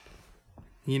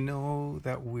You know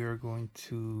that we're going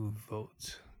to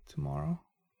vote tomorrow?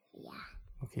 Yeah.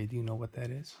 Okay, do you know what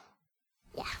that is?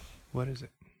 Yeah. What is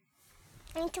it?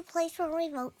 It's a place where we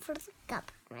vote for the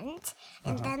government,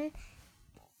 and then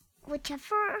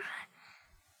whichever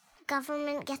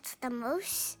government gets the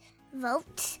most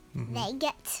votes, they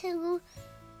get to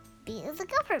be the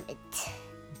government.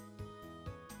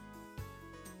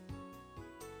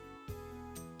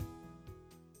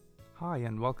 Hi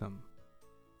and welcome.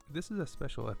 This is a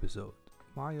special episode.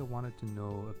 Maya wanted to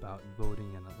know about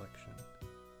voting and election.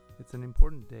 It's an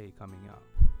important day coming up,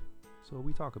 so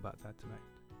we talk about that tonight.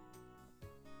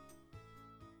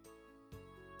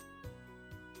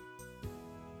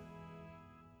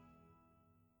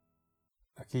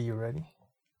 Okay, you ready?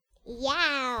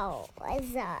 Yeah.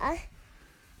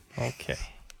 Okay.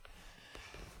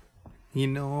 You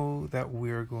know that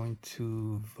we're going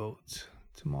to vote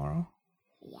tomorrow?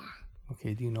 Yeah.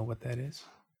 Okay, do you know what that is?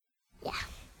 Yeah.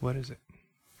 What is it?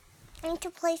 It's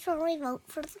a place where we vote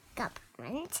for the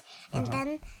government, and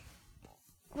then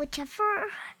whichever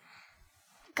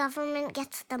government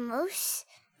gets the most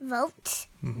votes,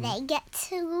 they get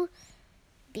to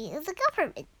be the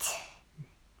government.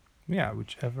 Yeah,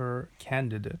 whichever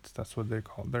candidates, that's what they're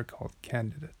called. They're called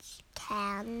candidates.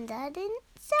 Candidates.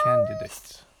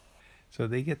 So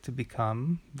they get to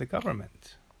become the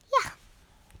government. Yeah.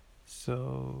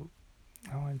 So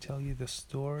I want to tell you the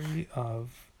story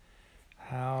of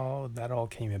how that all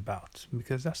came about,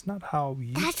 because that's not how we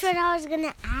used That's what I was going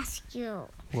to ask you.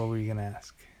 What were you going to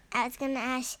ask? I was going to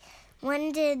ask,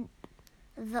 when did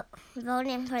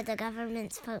voting for the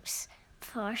government's first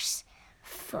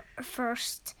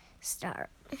start?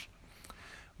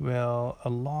 Well, a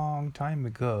long time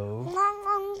ago,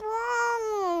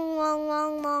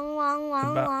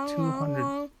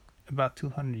 about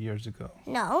 200 years ago.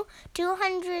 No, 2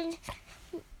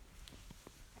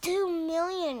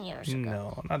 million years ago.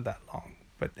 No, not that long.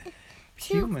 But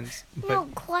Two- humans, but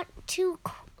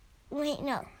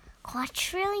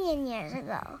quadrillion years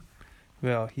ago.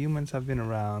 well, humans have been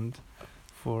around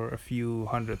for a few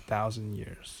 100,000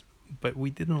 years, but we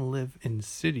didn't live in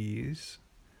cities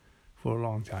for a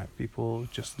long time. People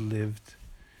just lived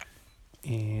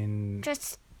in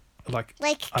Just like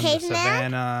like on the caveman,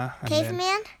 savannah,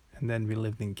 and then we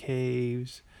lived in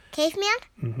caves. caveman,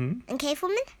 and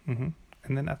cavewoman.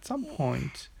 And then at some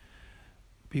point,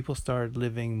 people started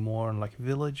living more in like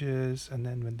villages. And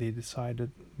then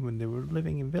when they were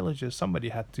living in villages, somebody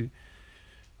had to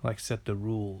like set the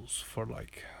rules for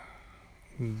like,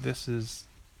 this is,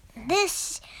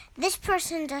 This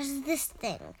person does this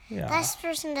thing. yeah, This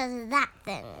person does that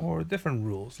thing. or different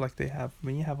rules. Like they have,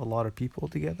 when you have a lot of people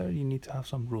together, you need to have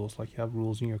some rules. Like you have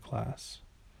rules in your class.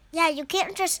 Yeah, you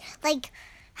can't just like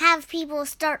have people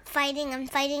start fighting and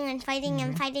fighting and fighting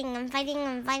and fighting and fighting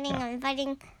and fighting Yeah. and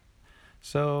fighting.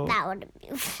 So That wouldn't be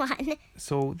fun.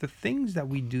 So the things that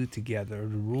we do together,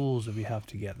 the rules that we have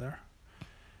together,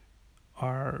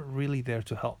 are really there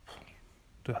to help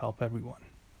everyone.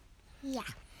 Yeah.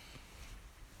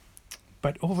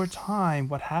 But over time,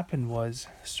 what happened was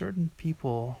certain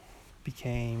people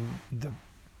became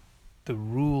the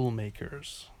rule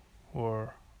makers,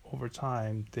 or over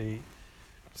time,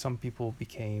 some people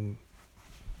became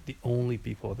the only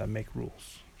people that make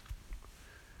rules.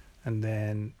 And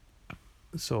then,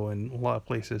 so in a lot of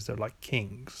places, they're like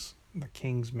kings. The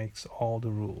kings makes all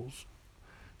the rules.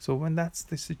 So when that's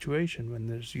the situation,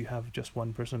 when you have just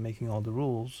one person making all the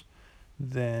rules,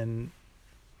 then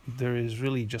there is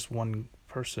really just one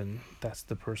person. That's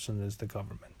the person is the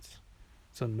government.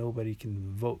 So nobody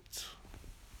can vote.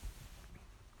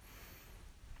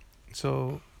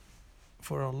 So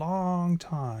for a long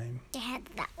time, They had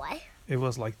it that way. it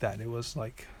was like that. It was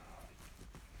like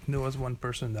there was one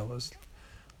person that was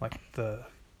like the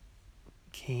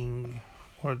king,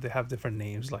 or they have different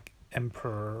names like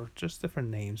emperor, just different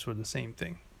names for the same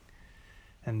thing.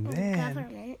 And then,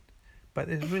 Government. but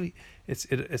it's really it's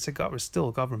still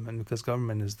a government, because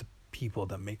government is the people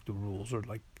that make the rules, or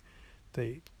like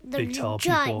they tell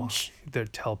judge. people, they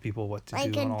tell people what to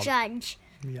Like do and a all. judge.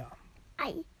 Yeah.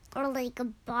 Or like a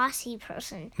bossy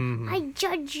person. Mhm. I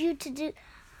judge you to do.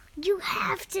 You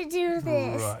have to do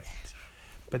this. Right.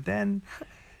 But then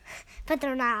But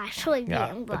they're not actually being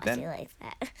Yeah, but bossy then- like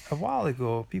that. a while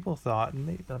ago, people thought, and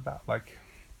maybe about like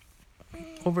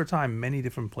over time, many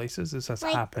different places this has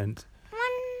Like- happened.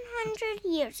 100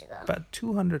 years ago. About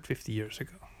 250 years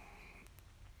ago.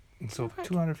 So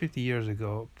 250 years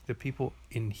ago, the people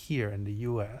in here in the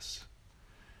U.S.,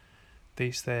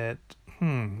 they said,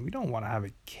 we don't want to have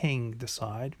a king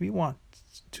decide. We want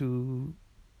to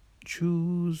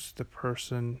choose the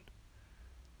person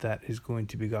that is going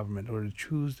to be government, or to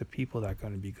choose the people that are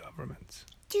going to be government.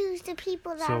 Choose the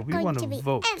people that So are we going wanna to be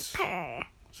vote. emperor.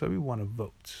 So we want to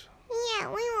vote. Yeah,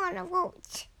 we want to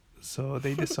vote. So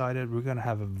they decided we're going to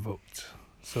have a vote.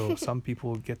 So some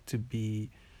people get to be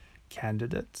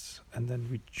candidates, and then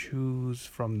we choose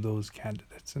from those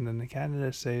candidates. And then the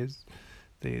candidate says,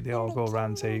 they all go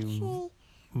around and say,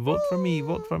 vote for me,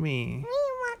 vote for me. We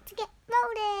want to get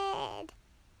voted.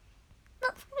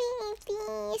 Vote for me,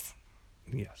 please.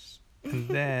 Yes. And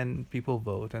then people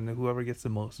vote, and whoever gets the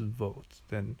most votes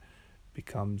then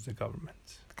becomes the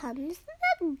government. Comes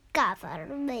the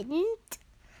government.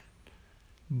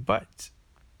 But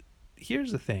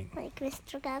here's the thing. Like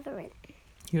Mr. Government.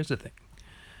 Here's the thing.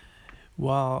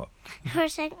 While For a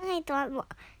second, I thought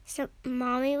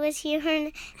Mommy was here,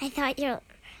 and I thought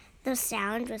the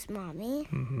sound was Mommy.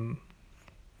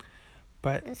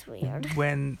 but That's weird.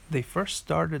 when they first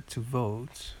started to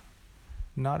vote,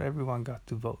 not everyone got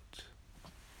to vote.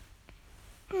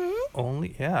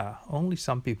 Only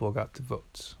some people got to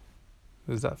vote.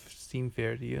 Does that seem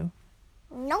fair to you?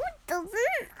 No, it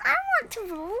doesn't. I want to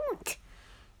vote.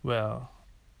 Well,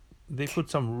 they put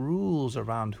some rules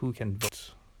around who can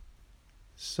vote.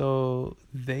 So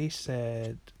they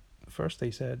said,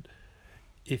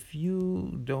 if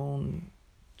you don't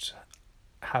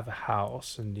have a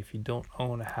house, and if you don't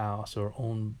own a house or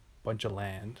own a bunch of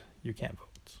land, you can't vote.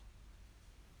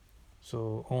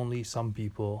 So only some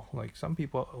people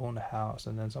own a house,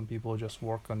 and then some people just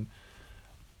work on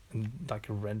like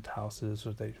rent houses,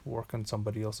 or they work on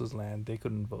somebody else's land. They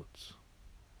couldn't vote.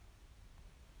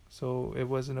 So it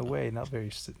was in a way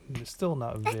still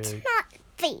not That's very. not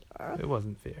fair. It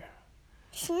wasn't fair.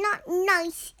 It's not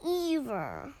nice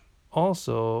either.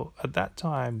 Also, at that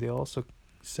time, they also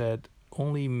said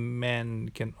only men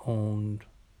can own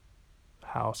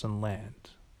house and land.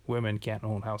 Women can't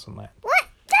own house and land. What?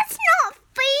 That's not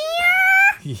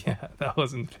fair. Yeah, that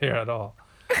wasn't fair at all.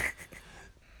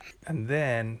 And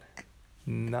then,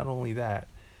 not only that,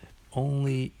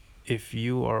 only if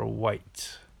you are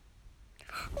white.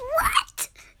 What?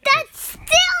 That's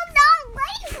still not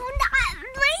right.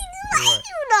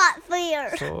 Not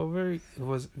fair. So it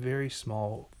was very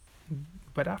small.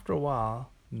 But after a while,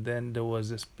 then there was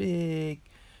this big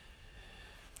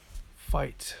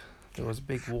fight. There was a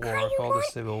big war called the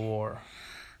Civil War.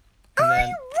 And I then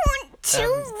want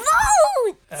to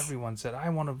vote. everyone said, I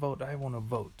want to vote, I want to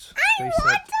vote. I want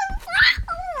to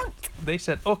vote. They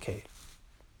said, okay,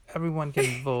 everyone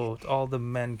can vote, all the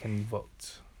men can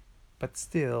vote. But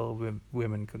still,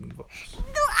 women couldn't vote.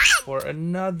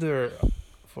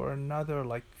 For another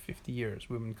like 50 years,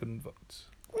 women couldn't vote.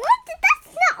 What?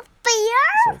 That's not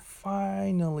fair. So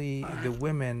finally, the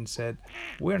women said,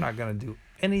 we're not going to do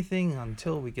anything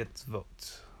until we get to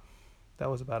vote. That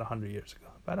was about 100 years ago.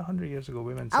 About 100 years ago,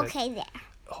 women said, Okay, there.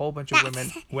 a whole bunch of women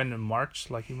went and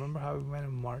marched. Like, you remember how we went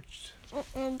and marched?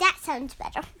 That sounds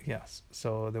better. Yes.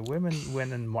 So the women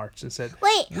went and marched and said,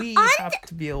 Wait, we on have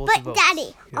to be able to But vote.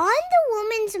 Daddy, Yes. on the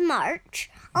Women's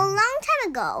March a long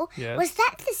time ago, Yes. was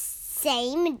that the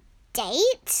same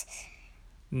date?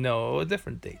 No,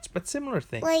 different dates, but similar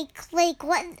things. Like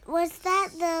what was that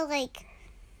the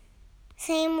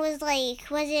same was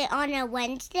it on a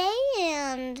Wednesday?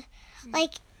 And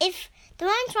if the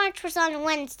Women's March was on a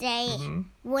Wednesday,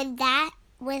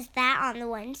 was that on the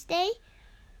Wednesday?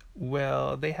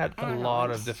 Well, they had a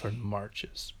lot of different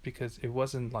marches because it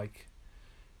wasn't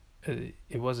it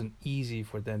wasn't easy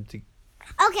for them to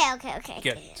Okay.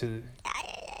 get to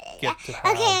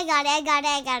have. Okay,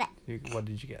 I got it. What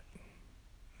did you get?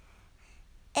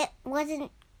 It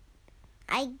wasn't.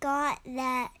 I got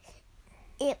that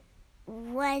it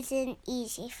wasn't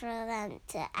easy for them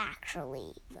to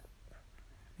actually vote.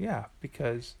 Yeah,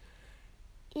 because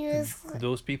It was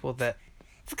those people that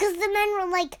because the men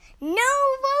were like, no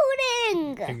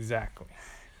voting, exactly.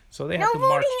 So they no had to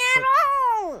march. voting at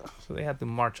all. So they had to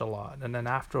march a lot, and then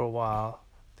after a while,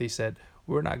 they said,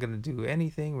 "We're not going to do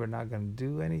anything. We're not going to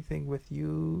do anything with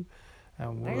you,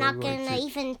 and We're not going to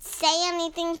even say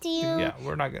anything to you." Yeah,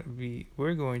 we're not going to be.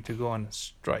 We're going to go on a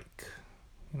strike.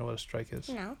 You know what a strike is?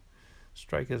 No.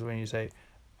 Strike is when you say,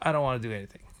 "I don't want to do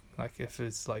anything." Like if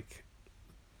it's like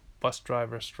bus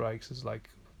driver strikes, is like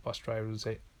bus drivers would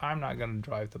say, "I'm not going to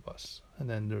drive the bus," and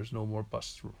then there's no more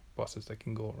buses that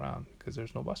can go around because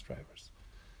there's no bus drivers.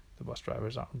 The bus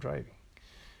drivers aren't driving.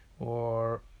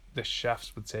 Or the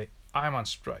chefs would say, "I'm on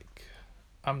strike.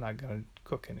 I'm not going to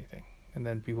cook anything," and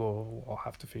then people will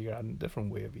have to figure out a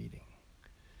different way of eating.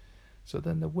 So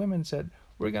then the women said,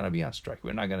 "We're going to be on strike.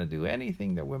 We're not going to do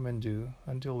anything that women do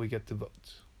until we get to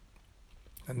vote."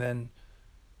 And then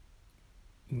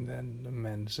the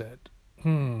men said,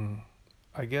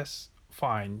 I guess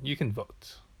fine, you can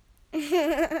vote. Because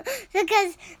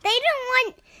they don't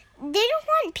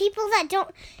want people that they don't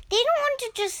want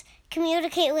to just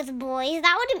communicate with boys.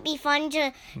 That wouldn't be fun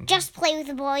to just play with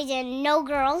the boys and no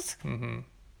girls.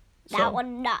 That would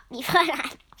not be fun.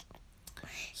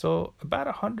 So about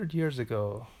 100 years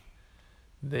ago,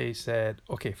 they said,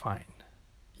 okay, fine,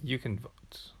 you can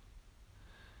vote.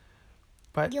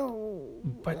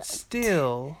 But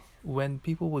still, when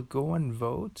people would go and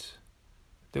vote,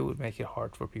 they would make it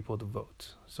hard for people to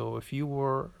vote. So if you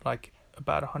were like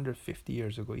about 150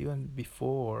 years ago, even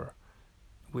before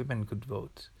women could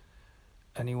vote,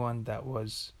 anyone that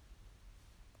was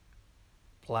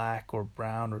black or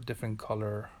brown or different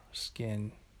color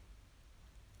skin,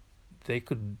 they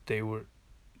were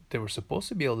supposed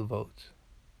to be able to vote.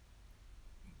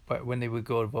 But when they would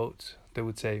go to vote, they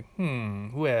would say,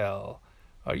 well,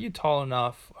 are you tall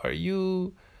enough? Are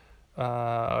you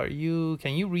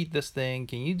can you read this thing?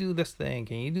 Can you do this thing?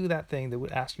 Can you do that thing? They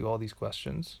would ask you all these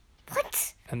questions.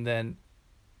 What? And then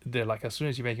they're like, as soon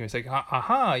as you make a mistake,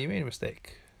 you made a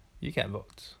mistake. You can't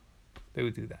vote. They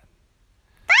would do that.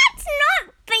 That's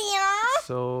not fair.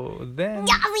 So then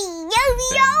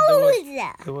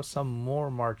there was some more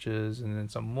marches and then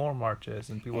some more marches,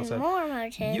 and people said,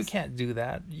 you can't do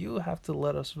that. You have to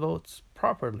let us vote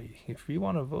properly. If we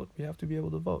want to vote, we have to be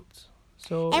able to vote.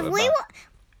 So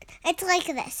it's like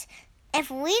this. If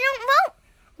we don't vote,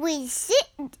 we sit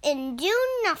and do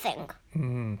nothing.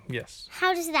 Yes.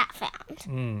 How does that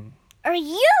sound? Or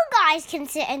you guys can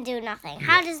sit and do nothing.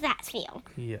 How does that feel?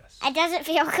 Yes. It doesn't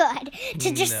feel good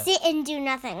to just sit and do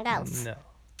nothing else. No.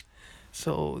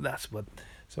 So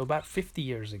so about 50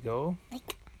 years ago,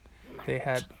 they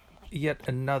had yet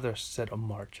another set of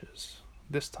marches.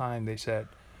 This time they said,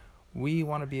 we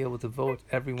want to be able to vote.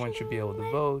 Everyone should be able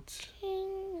to vote.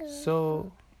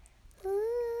 So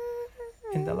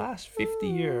in the last 50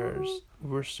 years,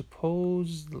 we're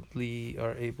supposedly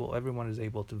everyone is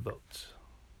able to vote.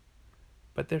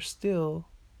 But there's still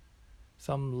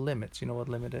some limits. You know what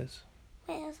limit is?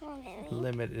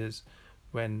 Limit is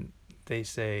when they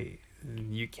say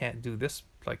you can't do this.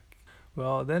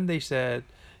 Then they said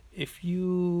if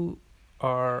you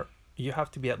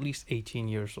have to be at least 18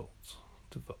 years old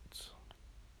to vote.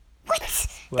 What?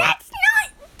 Well, that's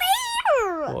not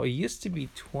fair! Well, it used to be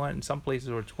 20. Some places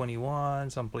were 21,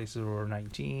 some places were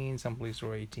 19, some places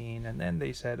were 18. And then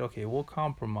they said, okay, we'll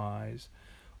compromise.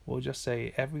 We'll just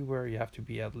say everywhere you have to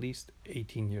be at least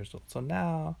 18 years old. So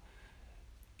now,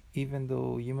 even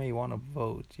though you may want to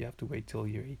vote, you have to wait till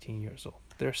you're 18 years old.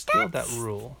 There's still that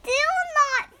rule. Still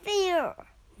not fair.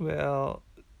 Well,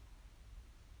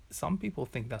 some people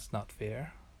think that's not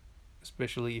fair.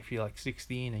 Especially if you're like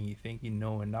 16 and you think you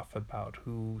know enough about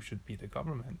who should be the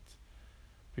government.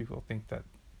 People think that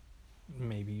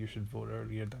maybe you should vote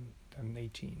earlier than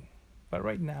 18. But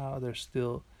right now, there's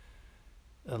still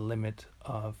a limit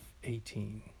of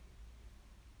 18.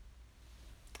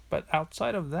 But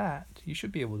outside of that, you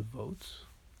should be able to vote.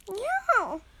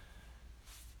 No.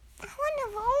 I want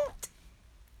to vote.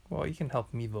 Well, you can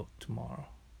help me vote tomorrow.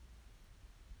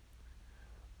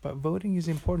 But voting is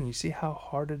important. You see how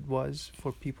hard it was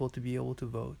for people to be able to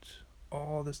vote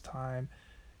all this time.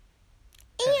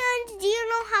 And do you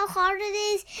know how hard it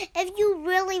is? If you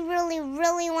really, really,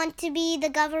 really want to be the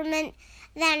government,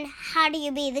 then how do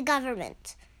you be the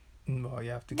government? Well, you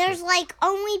have to. There's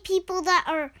only people that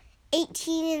are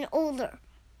 18 and older.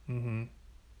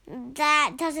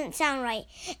 That doesn't sound right.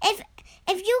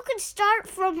 If you could start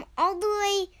from all the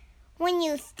way when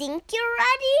you think you're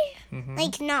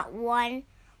ready, not one,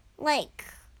 like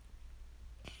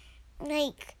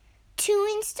 2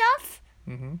 and stuff.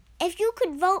 If you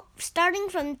could vote starting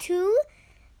from 2,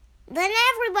 then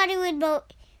everybody would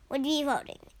be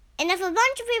voting. And if a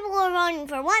bunch of people are voting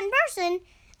for one person,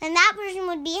 then that person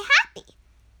would be happy.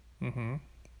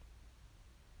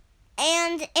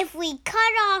 And if we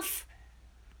cut off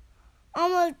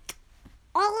almost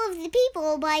all of the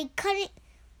people by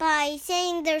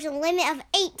saying there's a limit of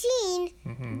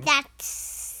 18, that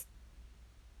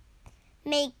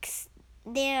makes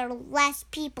there less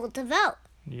people to vote.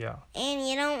 Yeah. And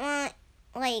you don't want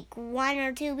 1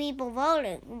 or 2 people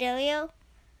voting, do you?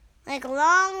 A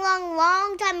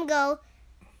long time ago,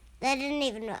 they didn't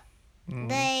even vote.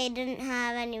 They didn't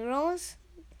have any rules.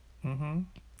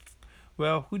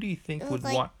 Well, who do you think would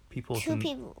want people to? 2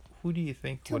 people. Who do you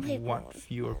think would want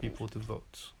fewer people to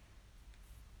vote?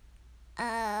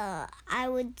 I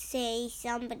would say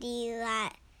somebody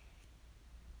that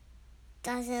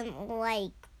doesn't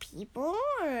like people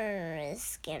or is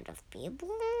scared of people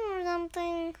or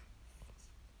something.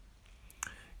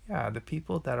 Yeah, the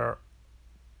people that are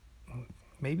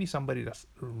maybe somebody that's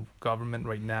government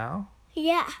right now,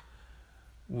 Yeah.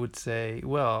 would say,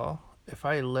 well, if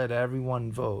I let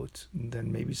everyone vote,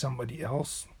 then maybe somebody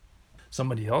else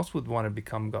would want to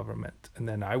become government, and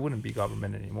then I wouldn't be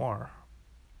government anymore.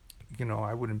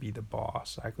 I wouldn't be the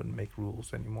boss. I couldn't make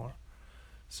rules anymore.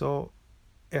 So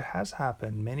it has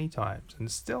happened many times, and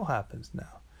it still happens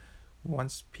now.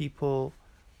 Once people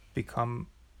become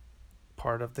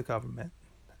part of the government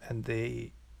and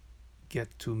they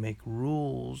get to make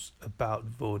rules about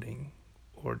voting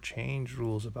or change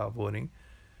rules about voting,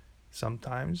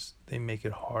 sometimes they make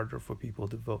it harder for people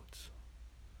to vote.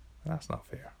 That's not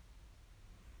fair.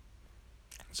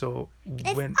 So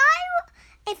If when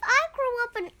if I grew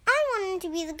up and I wanted to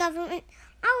be the government,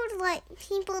 I would like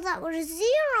people that were 0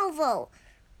 vote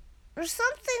or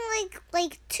something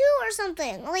like 2 or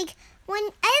something. Like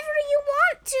whenever you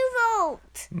want to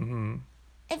vote. hmm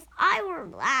If I were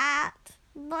that,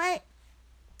 but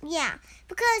yeah,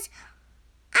 because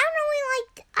I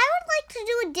would like to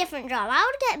do a different job. I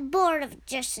would get bored of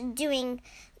just doing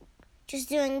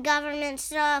government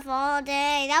stuff all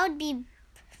day. That would be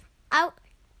out.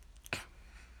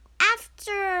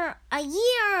 After a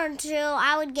year or 2,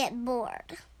 I would get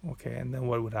bored. Okay, and then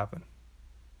what would happen?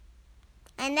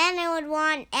 And then I would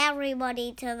want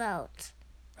everybody to vote.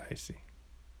 I see.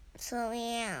 So,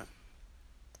 yeah.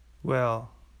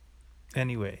 Well,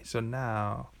 anyway, so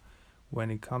now when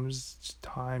it comes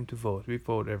time to vote, we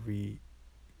vote every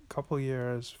couple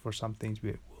years. For some things,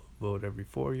 we vote every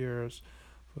 4 years.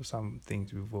 For some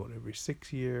things, we vote every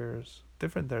 6 years. There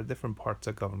are different parts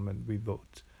of government we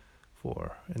vote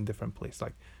for in different places.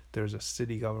 Like there's a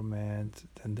city government,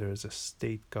 then there's a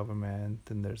state government,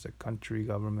 then there's a country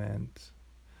government.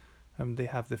 They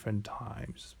have different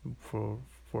times for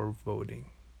voting,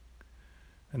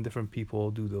 and different people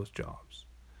do those jobs.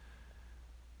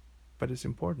 But it's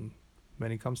important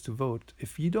when it comes to vote.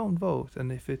 If you don't vote,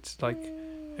 and if it's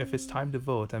time to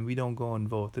vote and we don't go and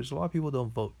vote, there's a lot of people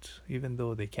don't vote, even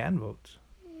though they can vote.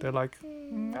 They're like,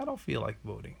 I don't feel like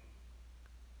voting.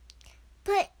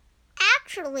 But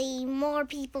actually, more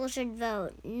people should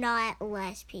vote, not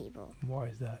less people. Why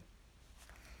is that?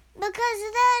 Because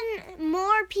then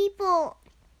more people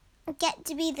get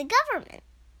to be the government.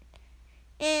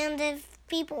 And if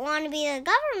people want to be the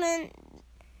government,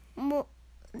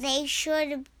 they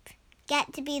should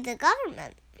get to be the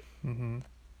government. Mm-hmm.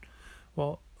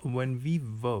 Well, when we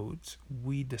vote,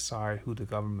 we decide who the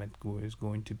government is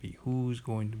going to be,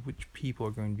 which people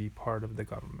are going to be part of the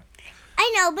government. I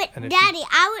know, but Daddy,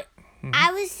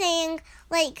 I was saying,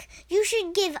 like, you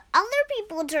should give other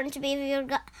people a turn to be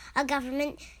a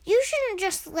government. You shouldn't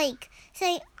just, like,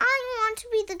 say, I want to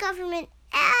be the government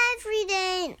every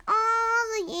day and all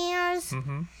the years.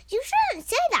 Mm-hmm. You shouldn't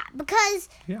say that because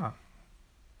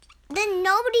then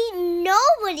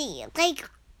nobody, like,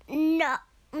 no,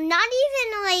 not even,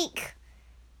 like,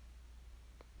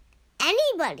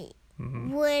 anybody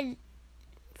would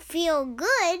feel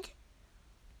good,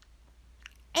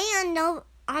 and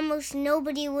almost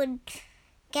nobody would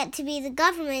get to be the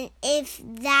government if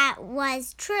that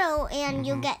was true, and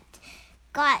you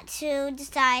got to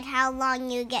decide how long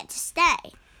you get to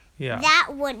stay. Yeah. That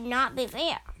would not be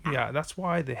fair. Yeah, that's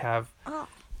why they have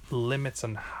limits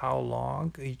on how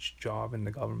long each job in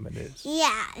the government is.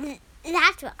 Yeah,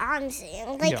 that's what I'm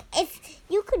saying. Like, if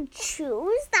you could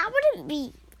choose, that wouldn't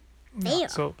be fair. Yeah,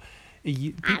 so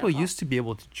people used to be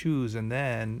able to choose, and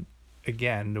then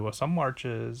again, there were some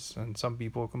marches, and some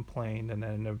people complained, and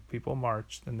then people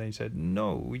marched, and they said,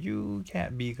 no, you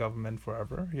can't be government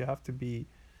forever. You have to be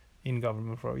in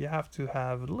government forever. You have to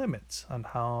have limits on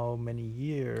how many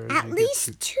years At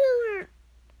least 2.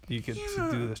 You get to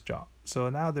do this job. So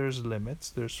now there's limits.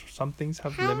 There's some things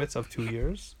have limits of 2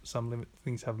 years. Some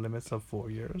things have limits of 4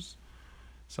 years.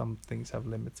 Some things have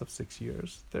limits of 6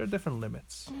 years. There are different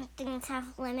limits. Some things have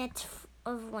limits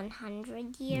of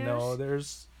 100 years. No, there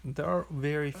are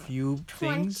very few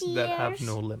things that have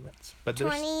no limits. But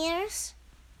 20 years?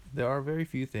 There are very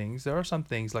few things. There are some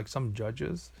things, like some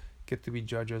judges get to be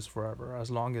judges forever as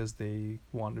long as they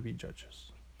want to be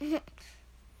judges.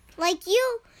 Like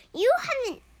you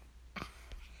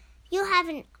have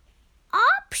an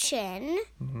option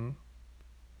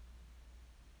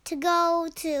to go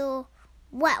to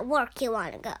what work you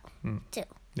want to go to.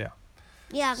 Yeah.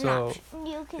 You have an option.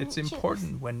 You can it's choose.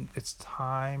 important when it's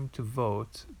time to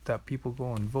vote that people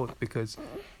go and vote, because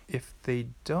if they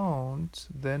don't,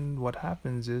 then what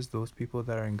happens is those people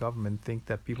that are in government think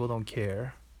that people don't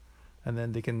care, and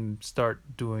then they can start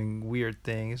doing weird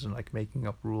things and like making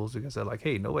up rules, because they're like,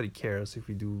 hey, nobody cares if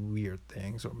we do weird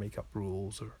things or make up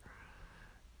rules,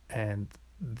 and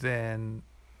then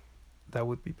that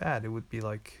would be bad. It would be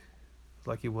like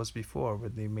it was before, where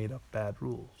they made up bad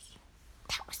rules.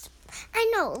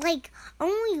 I know, like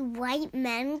only white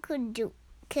men could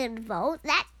vote.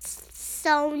 That's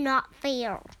so not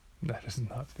fair. That is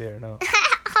not fair. No.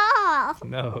 Oh.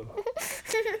 No.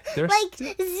 There's Like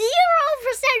still-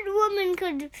 0% women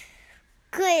could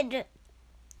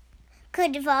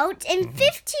vote, and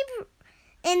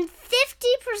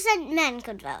 50% men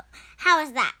could vote. How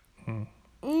is that?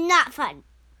 Not fun.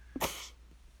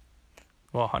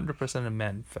 Well, 100% of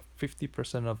men,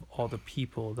 50% of all the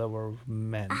people that were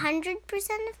men.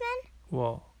 100% of men?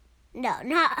 Well, No,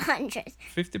 not 100.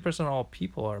 50% of all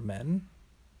people are men.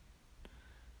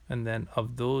 And then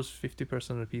of those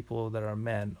 50% of people that are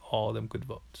men, all of them could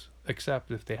vote. Except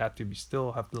if they have to be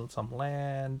still have some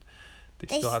land, they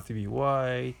still have to be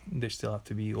white, they still have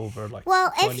to be over like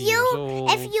Well, 20 years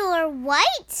old. if you are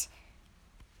white,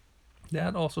 They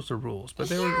had all sorts of rules, but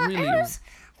they were yeah, really it was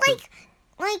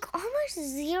like almost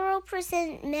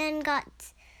 0% men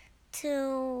got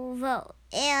to vote,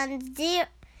 and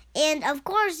of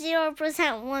course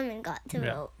 0% women got to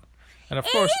Yeah. vote. and of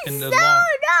course It's in the so long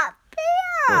not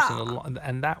course, fair.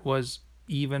 and that was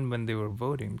even when they were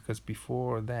voting, because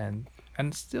before then, and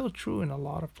it's still true in a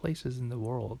lot of places in the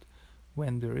world,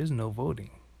 when there is no voting,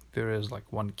 there is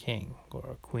like one king or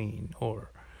a queen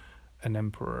or an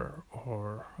emperor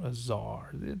or a czar.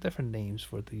 There are different names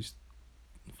for the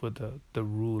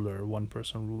ruler, one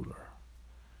person ruler.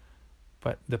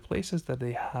 But the places that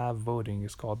they have voting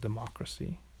is called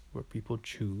democracy, where people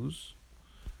choose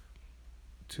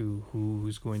to who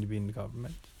is going to be in the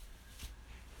government.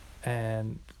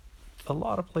 And a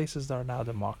lot of places are now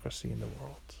democracy in the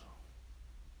world.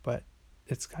 But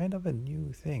it's kind of a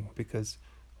new thing, because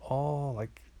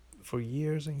for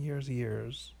years and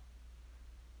years,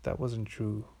 that wasn't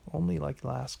true. Only like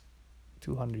last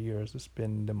 200 years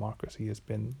democracy has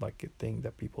been like a thing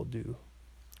that people do.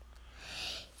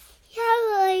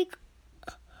 Yeah, like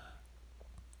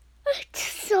it's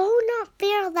so not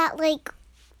fair that like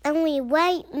only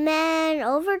white men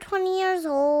over 20 years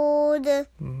old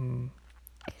Hmm.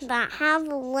 that have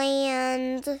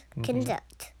land can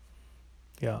vote.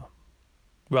 Yeah.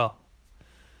 Well,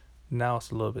 now it's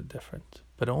a little bit different,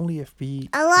 but only if A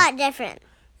lot different.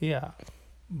 yeah,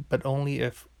 but only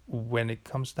if when it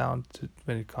comes time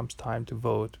to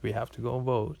vote, we have to go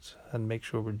vote and make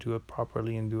sure we do it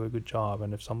properly and do a good job.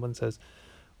 And if someone says,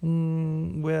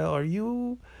 well, are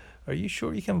you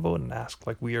sure you can vote, and ask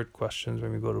like weird questions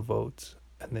when we go to vote,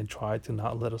 and then try to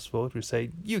not let us vote, we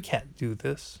say, you can't do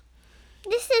this.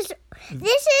 This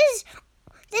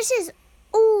is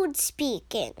old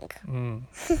speaking.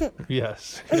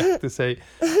 Yes, you have to say,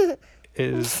 This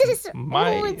It is is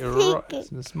my old right.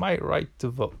 thinking. It's my right to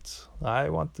vote. I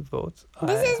want to vote.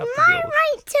 This is have to my go.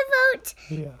 right to vote.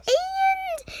 Yes.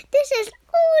 And this is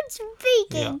old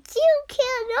speaking. Yeah. You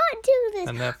cannot do this.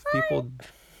 And if people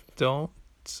don't,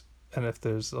 and if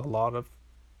if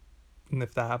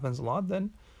that happens a lot,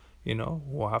 then,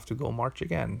 we'll have to go march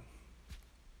again.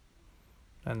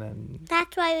 And then,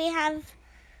 That's why we have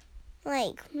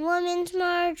like Women's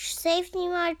March, Safety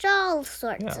March, all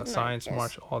sorts yeah, of science marches.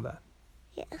 march, all that.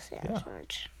 Yes, Yeah.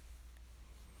 March.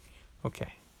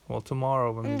 Okay. Well,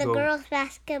 tomorrow when And we the go. girls'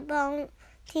 basketball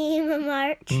team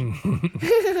march.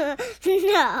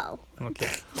 no. Okay.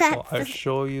 That's Well, I'll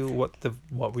show you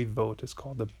what we vote is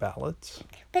called the ballot.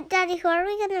 But Daddy, who are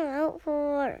we gonna vote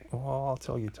for? Well, I'll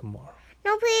tell you tomorrow.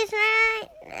 No, please, right?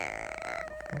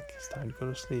 Okay, it's time to go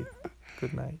to sleep.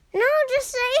 Good night. No,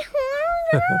 just say who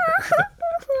are we gonna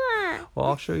vote for. Well,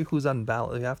 I'll show you who's on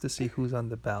ballot. You have to see who's on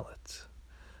the ballot.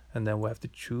 And then we have to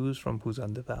choose from who's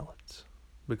on the ballot.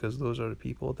 Because those are the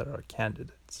people that are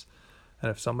candidates.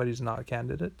 And if somebody's not a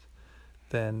candidate,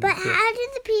 then But how did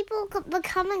the people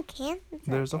become a candidate?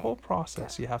 there's a whole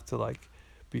process. You have to,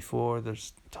 before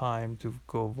there's time to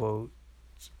go vote,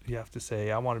 you have to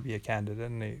say, I want to be a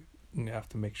candidate. And you have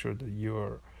to make sure that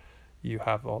you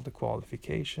have all the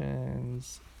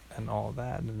qualifications and all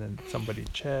that. And then somebody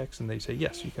checks and they say,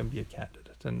 yes, you can be a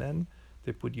candidate. And then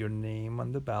they put your name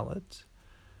on the ballot.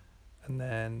 And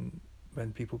then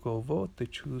when people go vote, they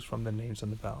choose from the names on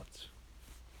the ballot.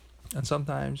 And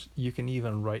sometimes you can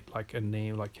even write like a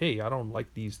name, like, hey, I don't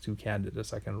like these two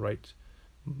candidates. I can write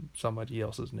somebody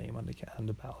else's name on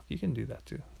the ballot. You can do that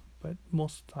too. But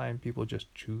most of the time, people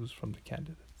just choose from the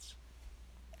candidates.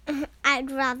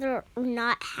 I'd rather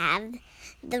not have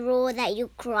the rule that you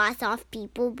cross off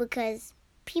people, because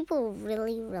people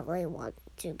really, really want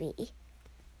to be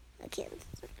a candidate.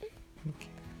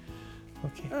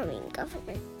 Okay. I mean,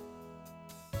 government.